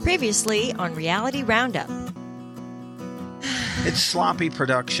Previously on Reality Roundup. It's sloppy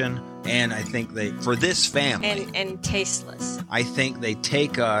production, and I think they, for this family... And tasteless. I think they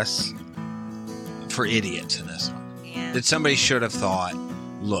take us for idiots in this one. Yeah. That somebody should have thought,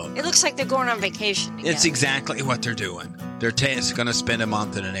 look... It looks like they're going on vacation together. It's exactly what they're doing. They're going to spend a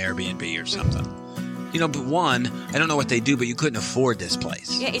month in an Airbnb or something. You know, but one, I don't know what they do, but you couldn't afford this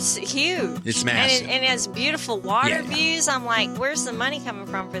place. Yeah, it's huge. It's massive. And it has beautiful water views. I'm like, where's the money coming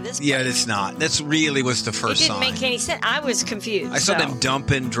from for this place? Yeah, it's not. That's really was the first sign. It didn't make any sense. I was confused. I saw them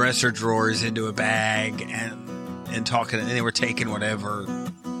dumping dresser drawers into a bag and talking, and they were taking whatever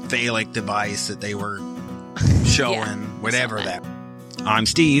Phallic device that they were showing, whatever that. I'm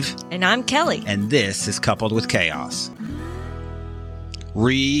Steve. And I'm Kelly. And this is Coupled with Chaos.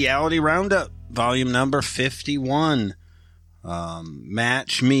 Reality Roundup. Volume number 51.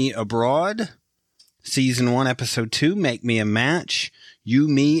 Match Me Abroad. Season 1, Episode 2. Make Me a Match. You,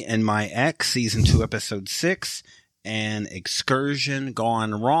 Me, and My Ex. Season 2, Episode 6. And Excursion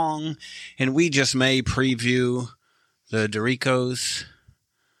Gone Wrong. And we just may preview the Doricos.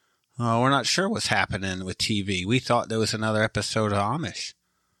 We're not sure what's happening with TV. We thought there was another episode of Amish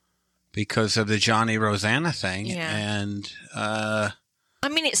because of the Johnny Rosanna thing. Yeah. And, I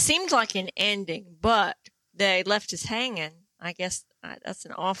mean, it seemed like an ending, but they left us hanging. I guess that's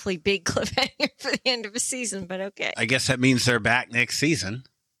an awfully big cliffhanger for the end of a season, but okay. I guess that means they're back next season.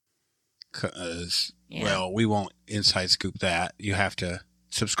 Because, well, we won't Inside Scoop that. You have to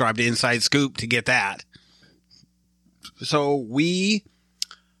subscribe to Inside Scoop to get that. So what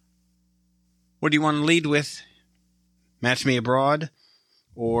do you want to lead with? Match Me Abroad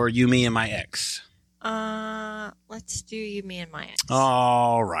or You, Me, and My Ex? Let's do You, Me, and My Ex.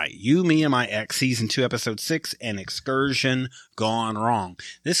 All right. You, Me, and My Ex, Season 2, Episode 6, and Excursion Gone Wrong.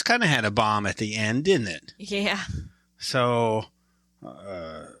 This kind of had a bomb at the end, didn't it? Yeah. So, we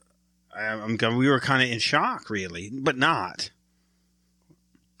were kind of in shock, really, but not.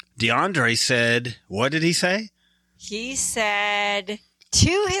 DeAndre said, what did he say? He said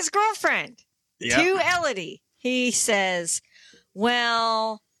to his girlfriend, to Elodie, he says,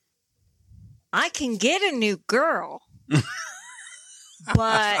 well... I can get a new girl,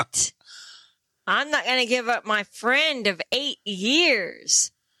 but I'm not going to give up my friend of 8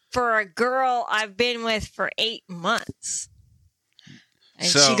 years for a girl I've been with for 8 months. And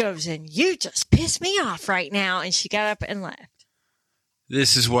she goes, and you just pissed me off right now. And she got up and left.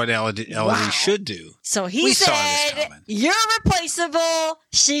 This is what Elodie should do. So he said, you're replaceable.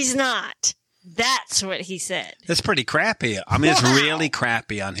 She's not. That's what he said. That's pretty crappy. I mean, it's really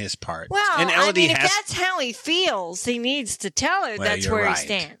crappy on his part. Well, and Elodie if that's how he feels, he needs to tell her that's where he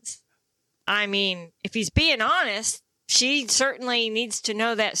stands. I mean, if he's being honest, she certainly needs to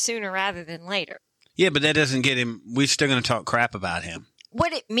know that sooner rather than later. Yeah, but that doesn't get him. We're still going to talk crap about him.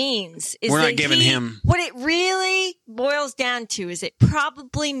 What it means is we're not giving him. What it really boils down to is it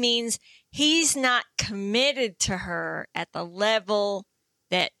probably means he's not committed to her at the level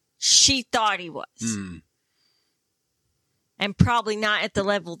that she thought he was. And probably not at the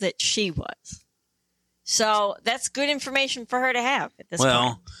level that she was. So that's good information for her to have at this point.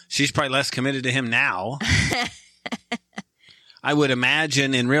 Well, she's probably less committed to him now. I would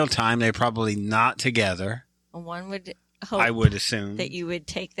imagine in real time they're probably not together. One would hope I would assume that you would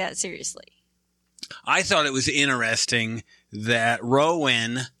take that seriously. I thought it was interesting that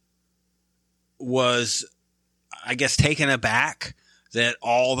Rowan was, I guess, taken aback that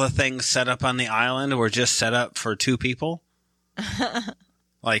all the things set up on the island were just set up for two people,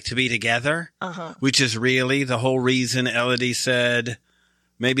 like to be together, which is really the whole reason Elodie said,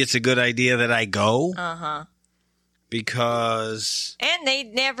 maybe it's a good idea that I go. Because... And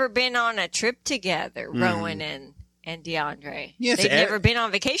they'd never been on a trip together, Rowan and DeAndre. Yes, they'd never been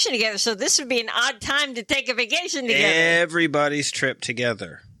on vacation together, so this would be an odd time to take a vacation together. Everybody's trip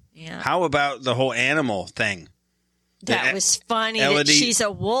together. Yeah. How about the whole animal thing? That was funny that she's a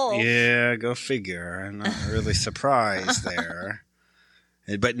wolf. Yeah, go figure. I'm not really surprised there.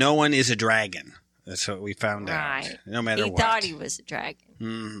 But no one is a dragon. That's what we found out. No matter what. He thought he was a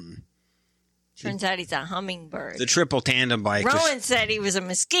dragon. Turns out he's a hummingbird. The triple tandem bike. Rowan said he was a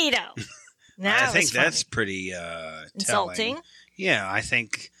mosquito. I think that's pretty insulting. Telling. Yeah, I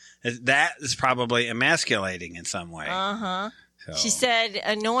think that is probably emasculating in some way. So. She said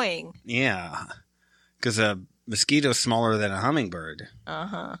annoying. Yeah, because a mosquito's smaller than a hummingbird.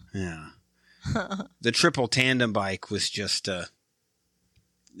 Yeah. The triple tandem bike was just a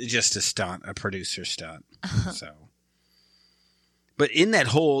stunt, a producer stunt. So, but in that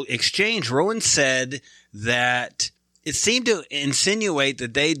whole exchange, Rowan said that it seemed to insinuate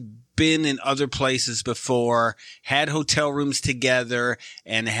that they'd been in other places before, had hotel rooms together,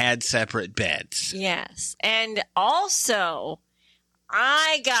 and had separate beds. Yes. And also,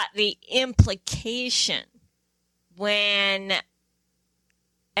 I got the implication when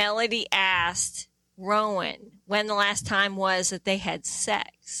Elodie asked Rowan when the last time was that they had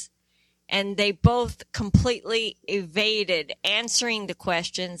sex. And they both completely evaded answering the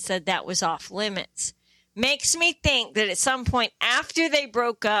question, said that was off limits. Makes me think that at some point after they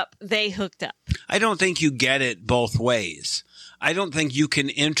broke up, they hooked up. I don't think you get it both ways. I don't think you can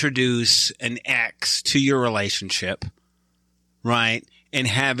introduce an ex to your relationship, right, and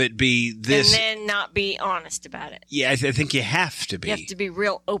have it be this. And then not be honest about it. Yeah, I think you have to be. You have to be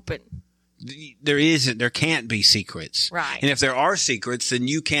real open. There can't be secrets. Right. And if there are secrets, then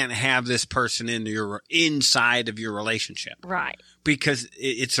you can't have this person inside of your relationship. Right. Because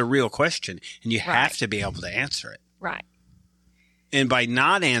it's a real question, and you have to be able to answer it. Right. And by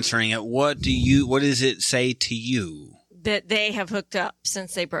not answering it, what does it say to you? That they have hooked up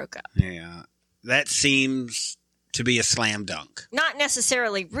since they broke up. Yeah. That seems to be a slam dunk. Not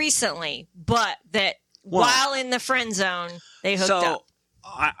necessarily recently, but that while in the friend zone, they hooked up.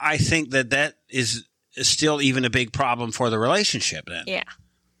 I think that is still even a big problem for the relationship then. Yeah.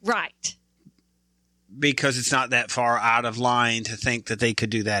 Right. Because it's not that far out of line to think that they could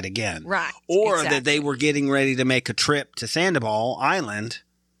do that again. Right. Or that they were getting ready to make a trip to Sandoval Island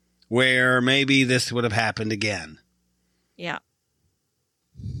where maybe this would have happened again. Yeah.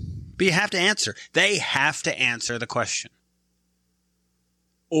 But you have to answer. They have to answer the question.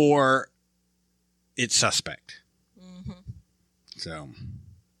 Or it's suspect. Mm-hmm. So...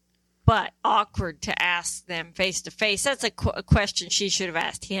 But awkward to ask them face to face. That's a question she should have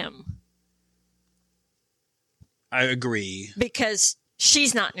asked him. I agree. Because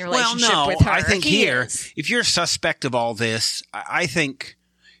she's not in a relationship with her. I think if you're suspect of all this, I think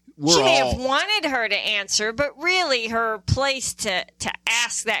she may have wanted her to answer, but really her place to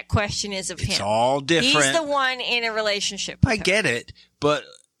ask that question is of him. It's all different. He's the one in a relationship with her. I get it, but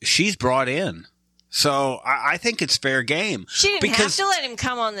she's brought in. So I think it's fair game. She didn't have to let him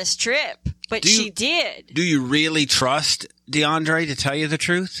come on this trip, but she did. Do you really trust DeAndre to tell you the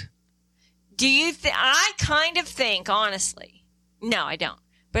truth? Do you I kind of think, honestly, no, I don't,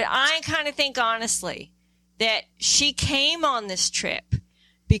 but I kind of think, honestly, that she came on this trip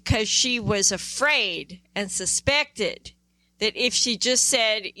because she was afraid and suspected that if she just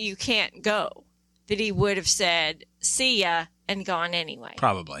said, you can't go, that he would have said, see ya, and gone anyway.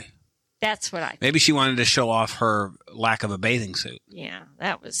 Probably. That's what I think. Maybe she wanted to show off her lack of a bathing suit. Yeah,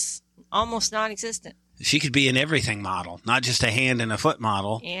 that was almost non-existent. She could be an everything model, not just a hand and a foot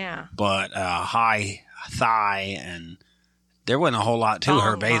model. Yeah. But a high thigh, and there wasn't a whole lot to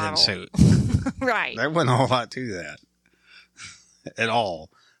her bathing suit. Right. There wasn't a whole lot to that at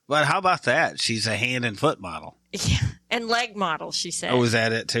all. But how about that? She's a hand and foot model. Yeah. And leg model, she said. Oh, is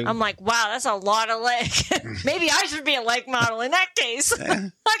that it too? I'm like, wow, that's a lot of leg. Maybe I should be a leg model in that case.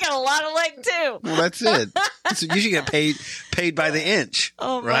 I got a lot of leg too. Well, that's it. So you should get paid by the inch.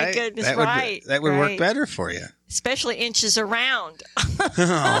 Oh, right? my goodness, that would work better for you. Especially inches around.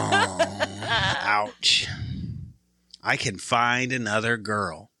 Oh, ouch. I can find another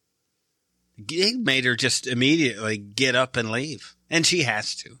girl. It made her just immediately get up and leave. And she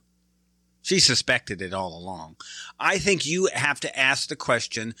has to. She suspected it all along. I think you have to ask the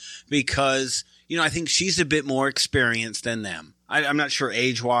question because, I think she's a bit more experienced than them. I'm not sure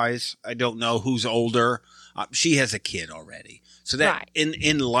age-wise. I don't know who's older. She has a kid already. So that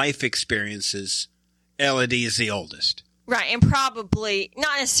in life experiences, Elodie is the oldest. Right, and probably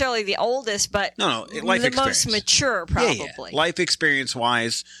not necessarily the oldest, but life the most mature, probably. Yeah. Life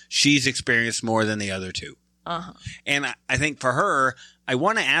experience-wise, she's experienced more than the other two. Uh-huh. And I think for her, I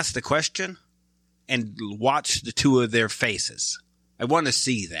want to ask the question and watch the two of their faces. I want to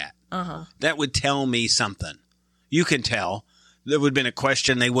see that. Uh-huh. That would tell me something. You can tell. There would have been a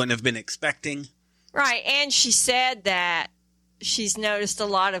question they wouldn't have been expecting. Right, and she said that she's noticed a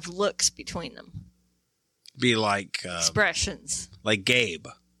lot of looks between them. Be like... expressions. Like Gabe.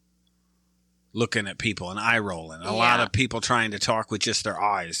 Looking at people and eye rolling. A lot of people trying to talk with just their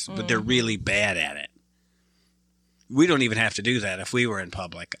eyes, but they're really bad at it. We don't even have to do that if we were in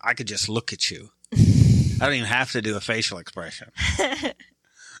public. I could just look at you. I don't even have to do a facial expression.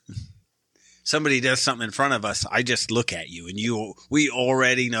 Somebody does something in front of us, I just look at you, and we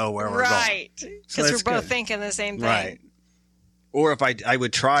already know where we're going. Right, because we're both thinking the same thing. Right. Or if I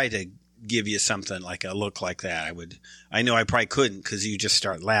would try to give you something like a look like that, I know I probably couldn't because you just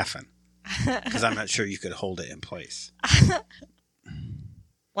start laughing because I'm not sure you could hold it in place.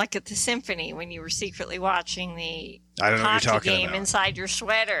 like at the symphony when you were secretly watching the I don't know what you're hockey talking game about. inside your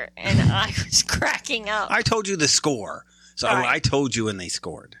sweater, and I was cracking up. I told you the score. So Right. I told you when they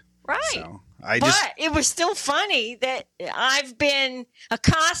scored. Right. So But it was still funny that I've been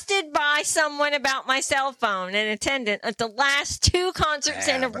accosted by someone about my cell phone, an attendant, at the last 2 concerts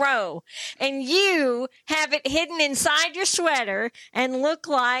in a row. And you have it hidden inside your sweater and look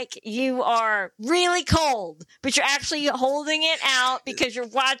like you are really cold, but you're actually holding it out because you're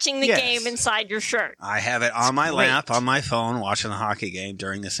watching the game inside your shirt. I have it on my great. lap on my phone watching the hockey game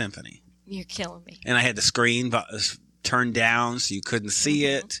during the symphony. You're killing me. And I had the screen turned down so you couldn't see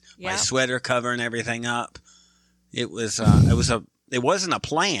it. Yep. My sweater covering everything up. It wasn't a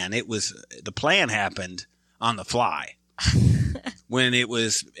plan. The plan happened on the fly. When it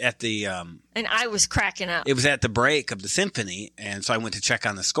was at the And I was cracking up. it was at the break of the symphony, and so I went to check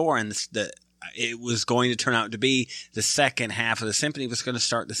on the score, and it was going to turn out to be the second half of the symphony was going to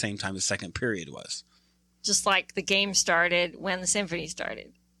start the same time the second period was. Just like the game started when the symphony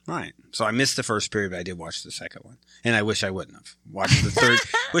started. Right. So I missed the first period, but I did watch the second one. And I wish I wouldn't have watched the third.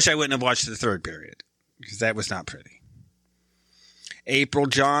 Wish I wouldn't have watched the third period because that was not pretty. April,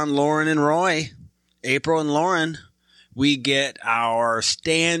 John, Lauren, and Roy. April and Lauren, we get our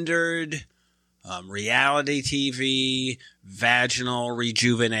standard reality TV vaginal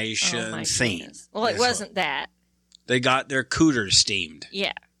rejuvenation scene. Goodness. Well, it wasn't that. They got their cooters steamed.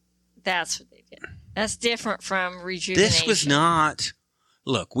 Yeah. That's what they did. That's different from rejuvenation. This was not.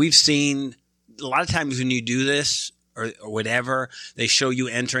 Look, we've seen a lot of times when you do this or whatever, they show you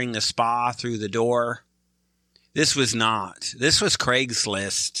entering the spa through the door. This was not. This was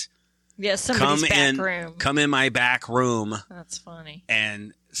Craigslist. Yeah, somebody's back room. Come in my back room. That's funny.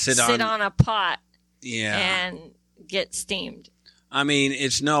 And sit on a pot. Yeah. And get steamed. I mean,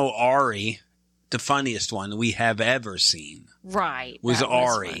 it's no Ari. The funniest one we have ever seen. Right. Was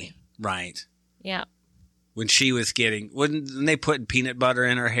Ari. Funny. Right. Yeah. When she was wasn't they putting peanut butter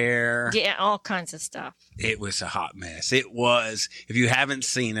in her hair? Yeah, all kinds of stuff. It was a hot mess. It was. If you haven't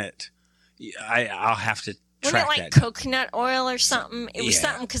seen it, I'll have to track Wasn't it like that. coconut oil or something? It was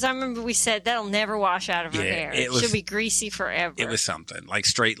something, because I remember we said that'll never wash out of her hair. It should be greasy forever. It was something like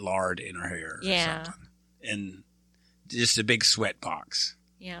straight lard in her hair. Yeah. Or something. And just a big sweat box.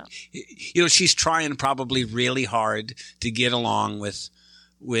 Yeah. You know, she's trying probably really hard to get along with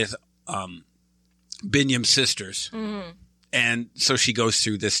Binyam's sisters. Mm-hmm. And so she goes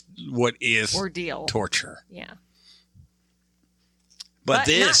through this, what is ordeal, torture. Yeah. But not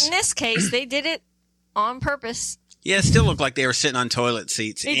in this case. They did it on purpose. Yeah, it still looked like they were sitting on toilet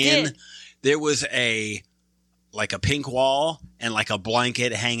seats. They did. There was like a pink wall and like a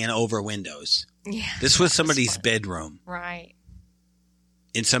blanket hanging over windows. Yeah. This was somebody's bedroom. Right.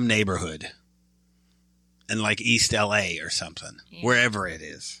 In some neighborhood. In like East LA or something. Yeah. Wherever it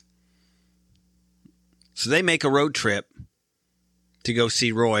is. So they make a road trip to go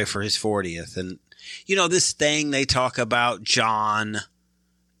see Roy for his 40th. And, you know, this thing they talk about, John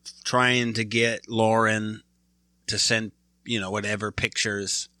trying to get Lauren to send, you know, whatever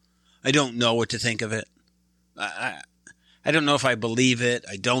pictures. I don't know what to think of it. I don't know if I believe it.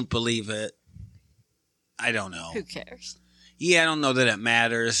 I don't believe it. I don't know. Who cares? Yeah, I don't know that it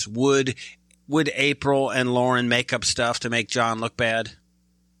matters. Would April and Lauren make up stuff to make John look bad?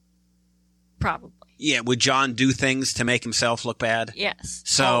 Probably. Yeah, would John do things to make himself look bad? Yes.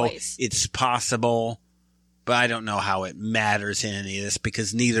 So always. It's possible, but I don't know how it matters in any of this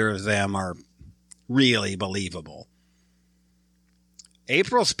because neither of them are really believable.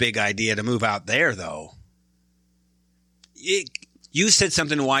 April's big idea to move out there, though. You said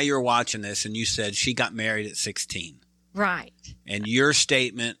something while you were watching this, and you said she got married at 16. Right. And your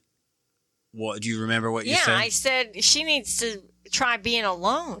statement, do you remember what you said? Yeah, I said she needs to try being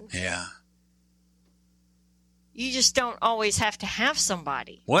alone. Yeah. You just don't always have to have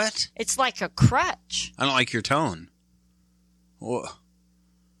somebody. What? It's like a crutch. I don't like your tone. What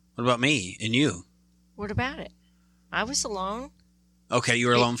about me and you? What about it? I was alone. Okay, you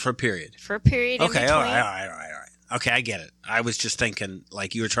were alone for a period. For a period. Okay, in all between. right. Okay, I get it. I was just thinking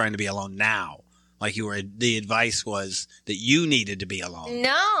like you were trying to be alone now. Like the advice was that you needed to be alone.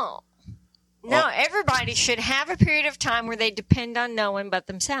 No, everybody should have a period of time where they depend on no one but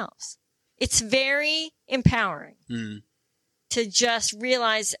themselves. It's very empowering to just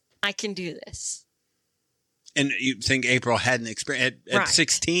realize I can do this. And you think April hadn't experienced at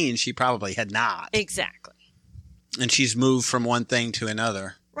 16, she probably had not. Exactly. And she's moved from one thing to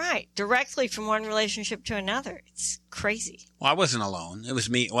another. Right. Directly from one relationship to another. It's crazy. Well, I wasn't alone. It was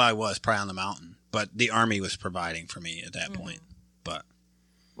me. Well, I was probably on the mountain, but the Army was providing for me at that point. But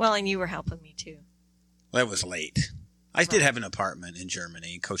well, and you were helping me too. That was late. I did have an apartment in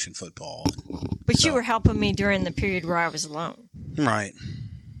Germany, coaching football. But you were helping me during the period where I was alone. Right.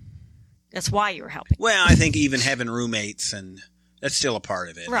 That's why you were helping. Well, I think even having roommates, and that's still a part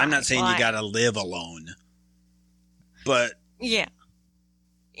of it. Right. I'm not saying you got to live alone. But. Yeah.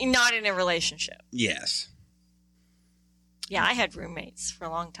 Not in a relationship. Yes. Yeah, I had roommates for a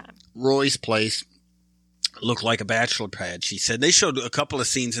long time. Roy's place looked like a bachelor pad, she said. They showed a couple of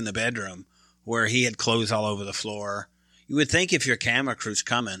scenes in the bedroom where he had clothes all over the floor. You would think if your camera crew's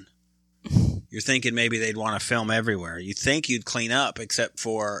coming, you're thinking maybe they'd want to film everywhere. You think you'd clean up, except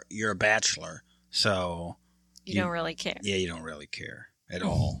for you're a bachelor. So. You don't really care. Yeah, you don't really care at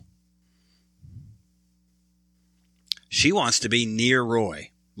all. She wants to be near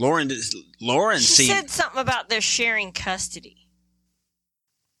Roy. Lauren she said something about they're sharing custody.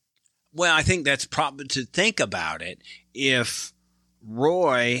 Well, I think that's probably to think about it. If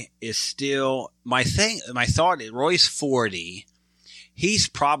Roy is still my thought is Roy's 40. He's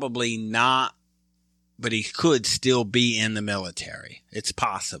probably not, but he could still be in the military. It's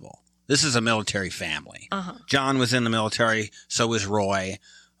possible. This is a military family. Uh-huh. John was in the military, so was Roy.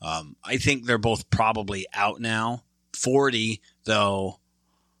 I think they're both probably out now. 40, though,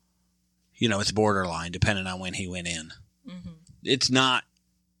 it's borderline depending on when he went in. Mm-hmm. It's not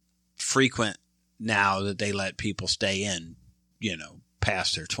frequent now that they let people stay in,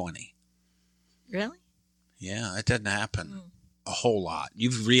 past their 20. Really? Yeah, it doesn't happen a whole lot.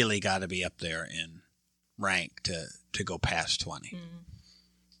 You've really got to be up there in rank to go past 20. Mm-hmm.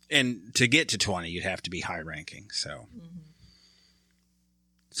 And to get to 20, you'd have to be high ranking. So,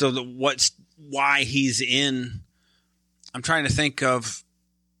 why he's in? I'm trying to think of,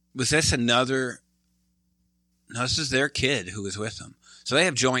 was this another? No, this is their kid who was with them. So they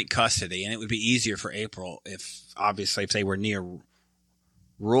have joint custody, and it would be easier for April if they were near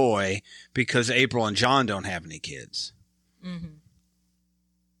Roy, because April and John don't have any kids. Mm-hmm.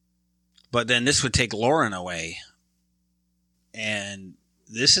 But then this would take Lauren away, and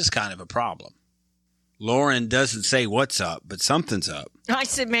this is kind of a problem. Lauren doesn't say what's up, but something's up. I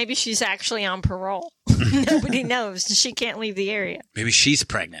said maybe she's actually on parole. Nobody knows. She can't leave the area. Maybe she's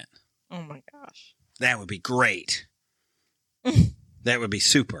pregnant. Oh, my gosh. That would be great. That would be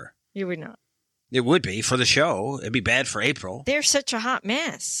super. You would not. It would be for the show. It'd be bad for April. They're such a hot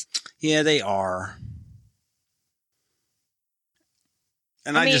mess. Yeah, they are.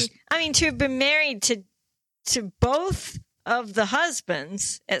 And I mean, to have been married to both of the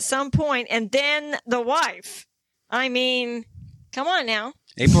husbands at some point, and then the wife. I mean, come on now.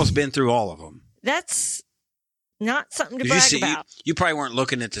 April's been through all of them. That's not something to brag about. You probably weren't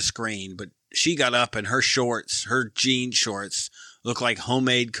looking at the screen, but she got up and her jean shorts, looked like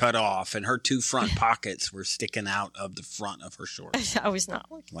homemade cut off, and her two front pockets were sticking out of the front of her shorts. I was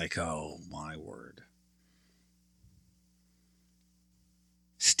not looking. Like, oh, my word.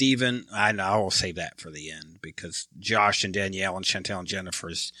 Stephen, I will save that for the end, because Josh and Danielle and Chantel and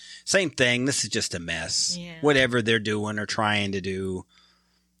Jennifer's same thing. This is just a mess. Yeah. Whatever they're doing or trying to do,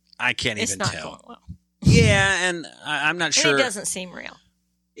 I can't even tell. It's not going well. Yeah, and I'm not sure. It doesn't seem real.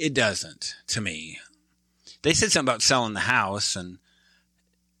 It doesn't to me. They said something about selling the house,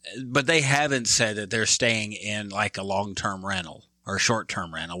 but they haven't said that they're staying in like a long-term rental or a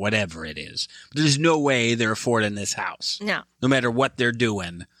short-term rental, whatever it is. But there's no way they're affording this house. No. No matter what they're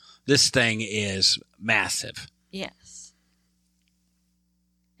doing, this thing is massive. Yes.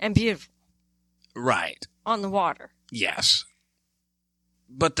 And beautiful. Right. On the water. Yes.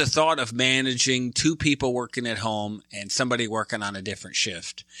 But the thought of managing two people working at home and somebody working on a different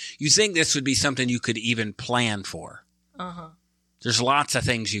shift, you think this would be something you could even plan for. Uh-huh. There's lots of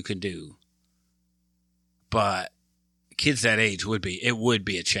things you could do. But kids that age would be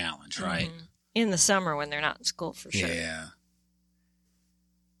a challenge, right? Mm-hmm. In the summer when they're not in school, for sure. Yeah.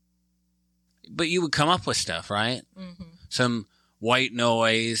 But you would come up with stuff, right? Mm-hmm. Some white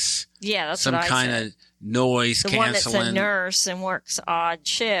noise. Yeah, that's some what I kind said. Of noise canceling. The one that's a nurse and works odd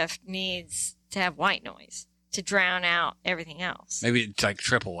shift needs to have white noise to drown out everything else. Maybe it's like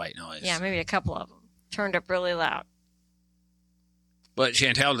triple white noise. Yeah, maybe a couple of them turned up really loud. But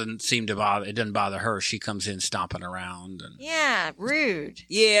Chantel didn't seem to bother. It doesn't bother her. She comes in stomping around. Yeah, rude.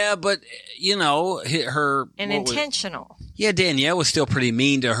 Yeah, but, her... And intentional. Danielle was still pretty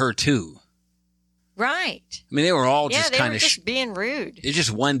mean to her, too. Right. I mean, they were all just kind of... just being rude. It's just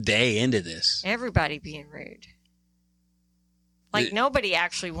one day into this. Everybody being rude. Like, nobody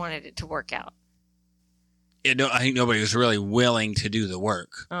actually wanted it to work out. I think nobody was really willing to do the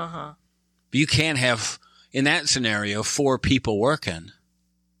work. Uh-huh. But you can't have... In that scenario, 4 people working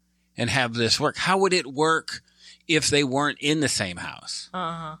and have this work. How would it work if they weren't in the same house?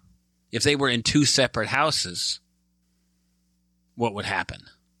 Uh-huh. If they were in 2 separate houses, what would happen?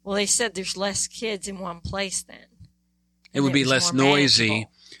 Well, they said there's less kids in one place then. It would be less noisy.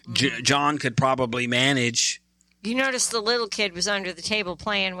 Mm-hmm. John could probably manage. You notice the little kid was under the table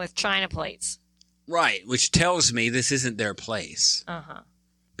playing with china plates. Right, which tells me this isn't their place. Uh-huh.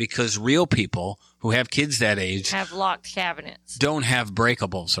 Because real people who have kids that age have locked cabinets. Don't have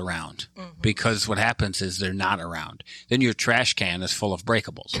breakables around. Mm-hmm. Because what happens is they're not around. Then your trash can is full of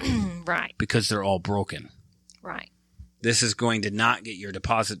breakables. Right. Because they're all broken. Right. This is going to not get your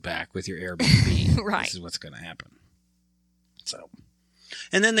deposit back with your Airbnb. Right. This is what's going to happen. So,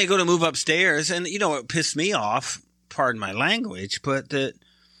 and then they go to move upstairs, and it pissed me off. Pardon my language, but that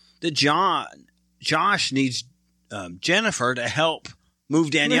Josh needs Jennifer to help move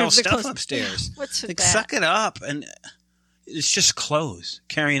Danielle's stuff upstairs. What's with like, that? Suck it up, and it's just clothes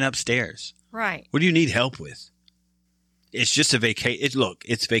carrying upstairs. Right. What do you need help with? It's just a vacation. Look,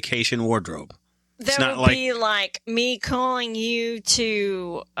 it's vacation wardrobe. That would be like me calling you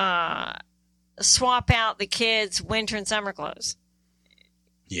to swap out the kids' winter and summer clothes.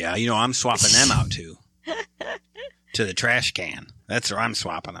 Yeah, I'm swapping them out too. To the trash can. That's where I'm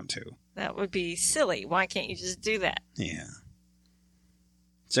swapping them to. That would be silly. Why can't you just do that? Yeah.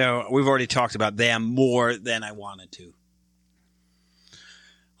 So we've already talked about them more than I wanted to.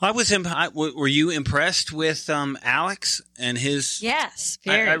 Were you impressed with Alex and his? Yes,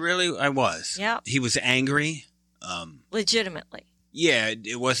 very. I was. Yep. He was angry. Legitimately. Yeah,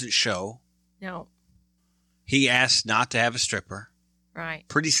 it wasn't show. No. He asked not to have a stripper. Right.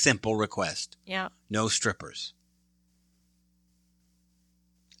 Pretty simple request. Yeah. No strippers.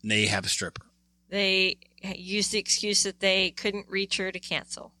 They have a stripper. They used the excuse that they couldn't reach her to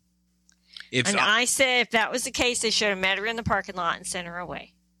cancel. I said if that was the case, they should have met her in the parking lot and sent her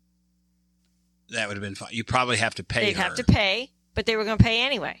away. That would have been fine. You probably have to pay her. They'd have to pay, but they were going to pay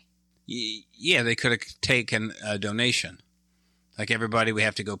anyway. Yeah, they could have taken a donation. Like everybody, we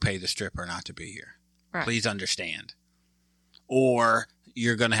have to go pay the stripper not to be here. Right. Please understand. Or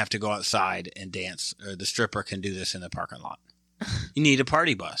you're going to have to go outside and dance, or the stripper can do this in the parking lot. You need a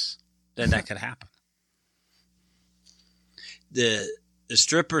party bus. Then that could happen. The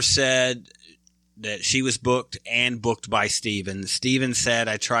stripper said that she was booked by Steven. Steven said,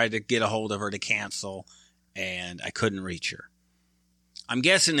 I tried to get a hold of her to cancel, and I couldn't reach her. I'm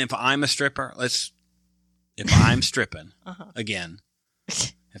guessing if I'm a stripper, if I'm stripping, again,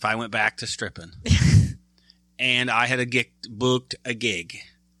 if I went back to stripping, and I had booked a gig,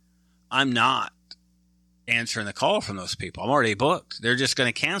 I'm not answering the call from those people. I'm already booked. They're just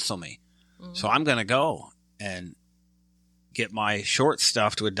going to cancel me. Mm-hmm. So I'm going to go and get my shorts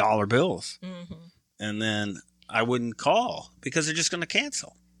stuffed with dollar bills. Mm-hmm. And then I wouldn't call because they're just going to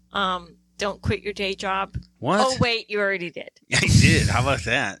cancel. Don't quit your day job. What? Oh, wait, you already did. I did. How about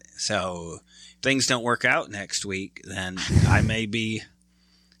that? So if things don't work out next week, then I may be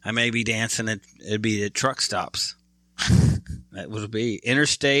dancing it'd be at truck stops. That would be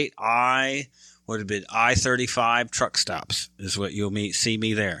Interstate would have been I-35 truck stops is what you'll see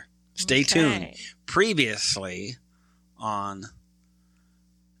me there. Stay tuned. Previously on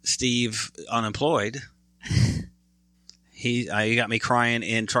Steve Unemployed, you got me crying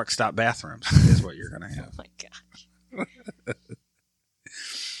in truck stop bathrooms is what you're going to have. Oh my gosh.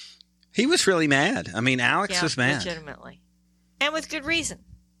 He was really mad. I mean, Alex was mad. Legitimately. And with good reason.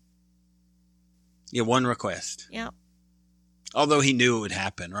 Yeah, one request. Yeah. Although he knew it would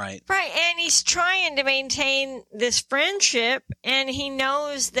happen, right? Right, and he's trying to maintain this friendship, and he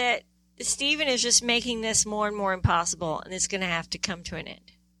knows that Steven is just making this more and more impossible, and it's going to have to come to an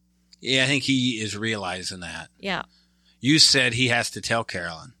end. Yeah, I think he is realizing that. Yeah. You said he has to tell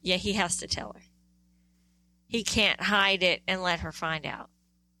Carolyn. Yeah, he has to tell her. He can't hide it and let her find out.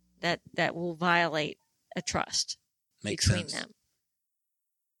 That will violate a trust between them.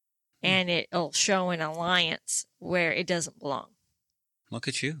 And it'll show an alliance where it doesn't belong. Look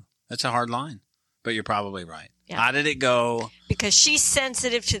at you. That's a hard line. But you're probably right. Yeah. How did it go? Because she's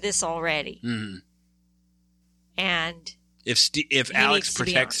sensitive to this already. Mm-hmm. And if Alex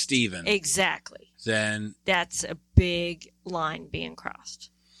protects Steven. Exactly. Then that's a big line being crossed.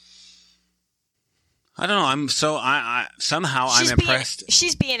 I don't know. I'm impressed.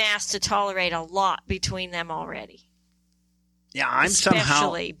 She's being asked to tolerate a lot between them already. Yeah, I'm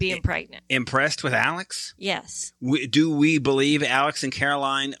especially being pregnant. Impressed with Alex? Yes. Do we believe Alex and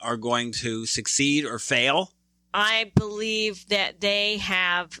Caroline are going to succeed or fail? I believe that they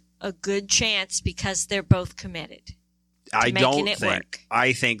have a good chance because they're both committed to making it work.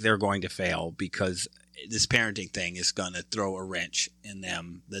 I think they're going to fail because this parenting thing is going to throw a wrench in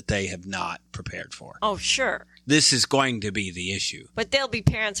them that they have not prepared for. Oh, sure. This is going to be the issue. But they'll be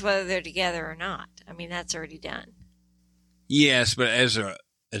parents whether they're together or not. I mean, that's already done. Yes, but as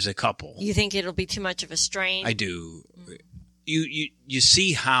a couple. You think it'll be too much of a strain? I do. You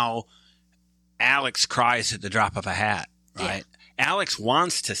see how Alex cries at the drop of a hat, right? Yeah. Alex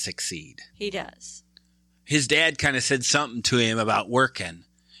wants to succeed. He does. His dad kind of said something to him about working.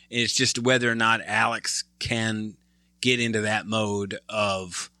 It's just whether or not Alex can get into that mode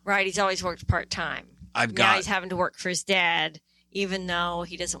of... Right, he's always worked part-time. Now he's having to work for his dad, even though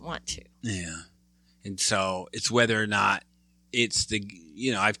he doesn't want to. Yeah. And so it's whether or not it's the...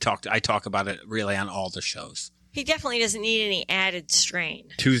 You know, I talk about it really on all the shows. He definitely doesn't need any added strain.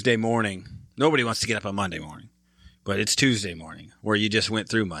 Tuesday morning. Nobody wants to get up on Monday morning. But it's Tuesday morning where you just went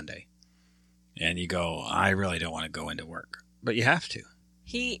through Monday. And you go, I really don't want to go into work. But you have to.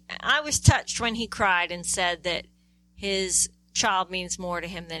 I was touched when he cried and said that his child means more to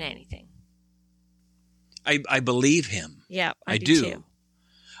him than anything. I believe him. Yeah, I do too.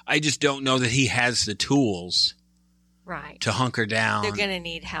 I just don't know that he has the tools to hunker down. They're going to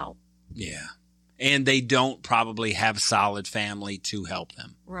need help. Yeah. And they don't probably have solid family to help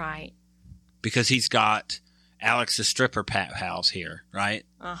them. Right. Because he's got Alex's stripper pals here, right?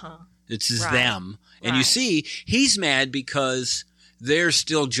 Uh-huh. It's them. And you see, he's mad because they're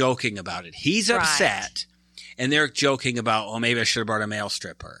still joking about it. He's upset. And they're joking about, oh, maybe I should have brought a male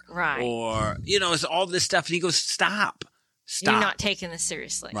stripper. Right. Or, it's all this stuff. And he goes, stop. You're not taking this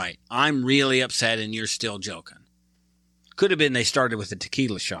seriously. Right. I'm really upset and you're still joking. Could have been they started with a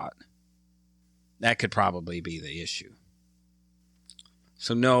tequila shot. That could probably be the issue.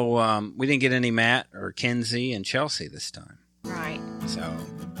 So no, we didn't get any Matt or Kenzie and Chelsea this time. Right. So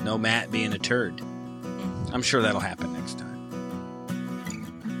no Matt being a turd. I'm sure that'll happen next time.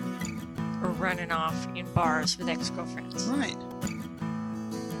 Or running off in bars with ex-girlfriends. Right.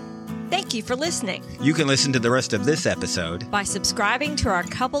 Thank you for listening. You can listen to the rest of this episode by subscribing to our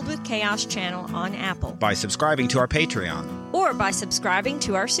Coupled with Chaos channel on Apple, by subscribing to our Patreon, or by subscribing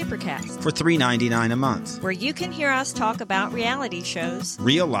to our Supercast for $3.99 a month, where you can hear us talk about reality shows,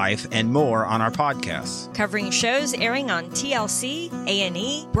 real life, and more on our podcasts, covering shows airing on TLC,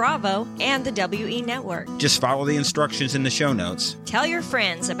 A&E, Bravo, and the WE Network. Just follow the instructions in the show notes. Tell your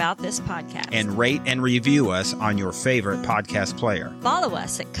friends about this podcast. And rate and review us on your favorite podcast player. Follow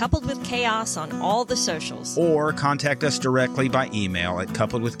us at Coupled with Chaos on all the socials. Or contact us directly by email at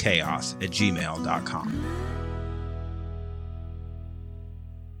coupledwithchaos@gmail.com.